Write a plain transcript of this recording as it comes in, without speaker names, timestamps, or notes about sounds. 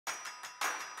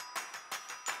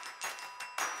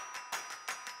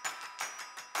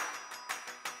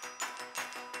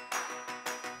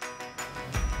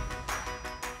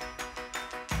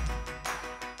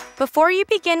Before you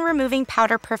begin removing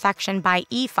powder perfection by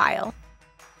e-file,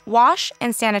 wash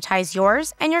and sanitize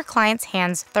yours and your client's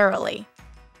hands thoroughly.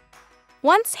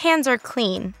 Once hands are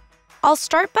clean, I'll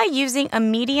start by using a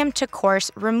medium to coarse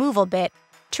removal bit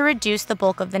to reduce the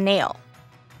bulk of the nail.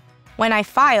 When I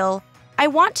file, I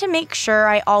want to make sure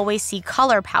I always see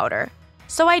color powder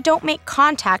so I don't make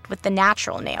contact with the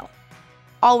natural nail.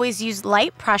 Always use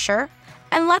light pressure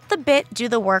and let the bit do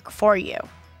the work for you.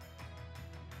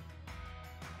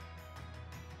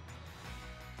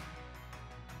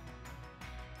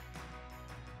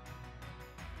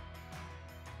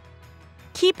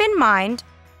 Keep in mind,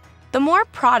 the more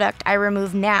product I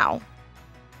remove now,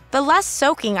 the less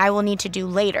soaking I will need to do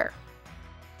later.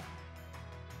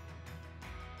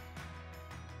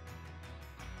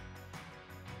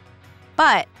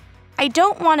 But I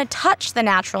don't want to touch the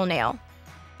natural nail,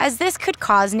 as this could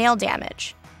cause nail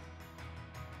damage.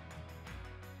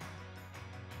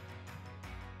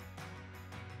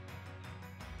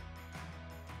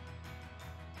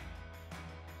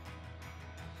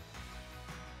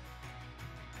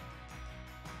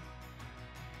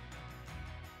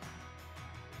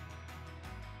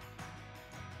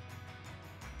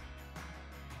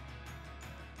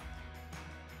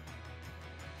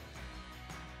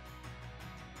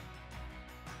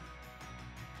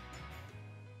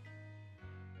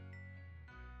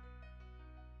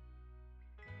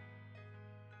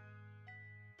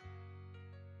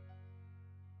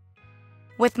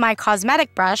 With my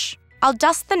cosmetic brush, I'll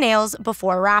dust the nails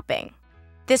before wrapping.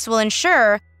 This will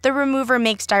ensure the remover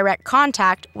makes direct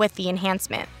contact with the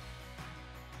enhancement.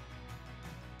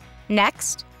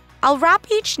 Next, I'll wrap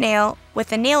each nail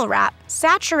with a nail wrap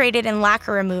saturated in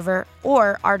lacquer remover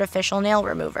or artificial nail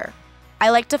remover.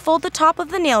 I like to fold the top of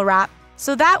the nail wrap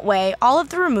so that way all of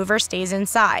the remover stays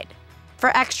inside. For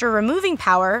extra removing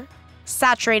power,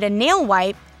 saturate a nail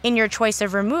wipe in your choice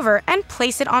of remover and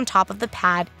place it on top of the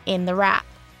pad in the wrap.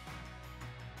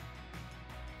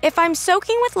 If I'm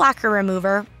soaking with lacquer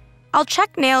remover, I'll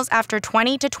check nails after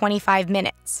 20 to 25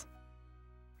 minutes.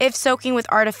 If soaking with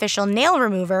artificial nail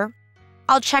remover,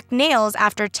 I'll check nails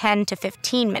after 10 to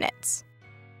 15 minutes.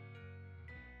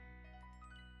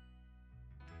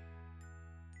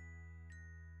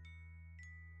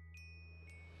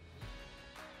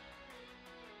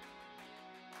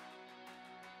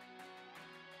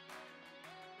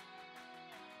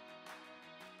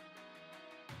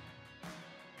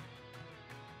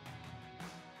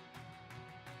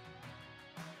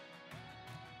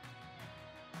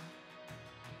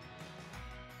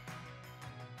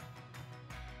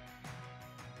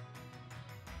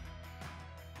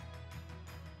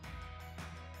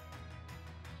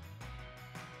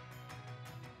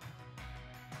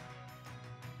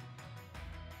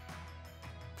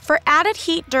 For added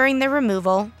heat during the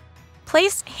removal,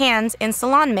 place hands in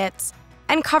salon mitts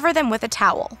and cover them with a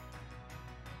towel.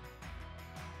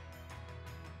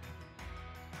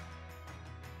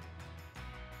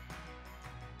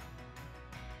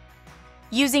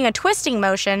 Using a twisting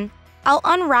motion, I'll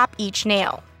unwrap each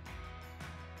nail.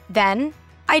 Then,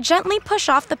 I gently push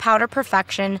off the powder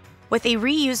perfection with a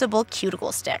reusable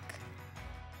cuticle stick.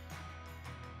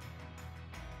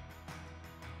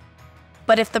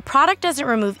 But if the product doesn't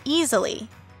remove easily,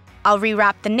 I'll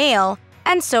rewrap the nail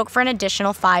and soak for an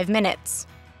additional 5 minutes.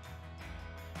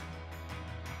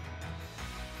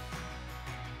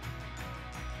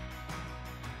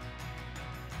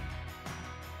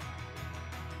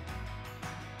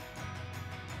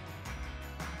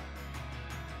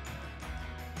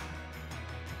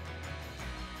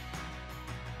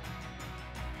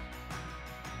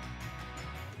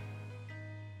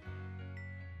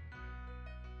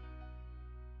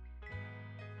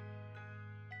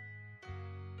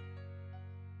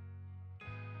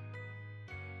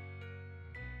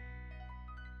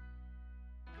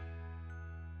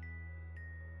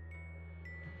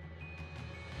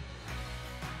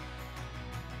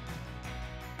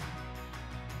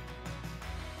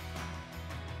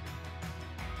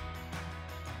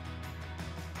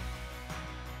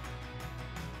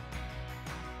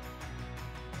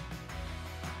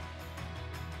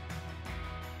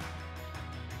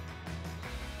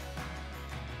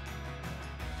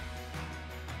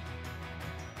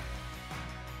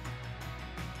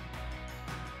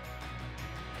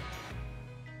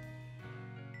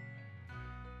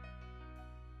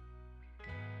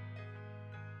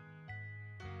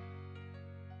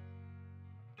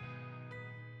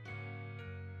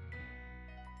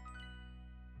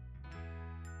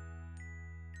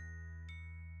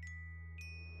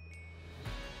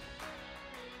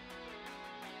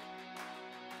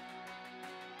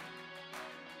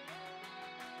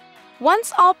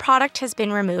 Once all product has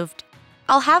been removed,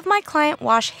 I'll have my client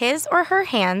wash his or her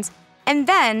hands and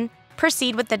then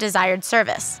proceed with the desired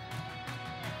service.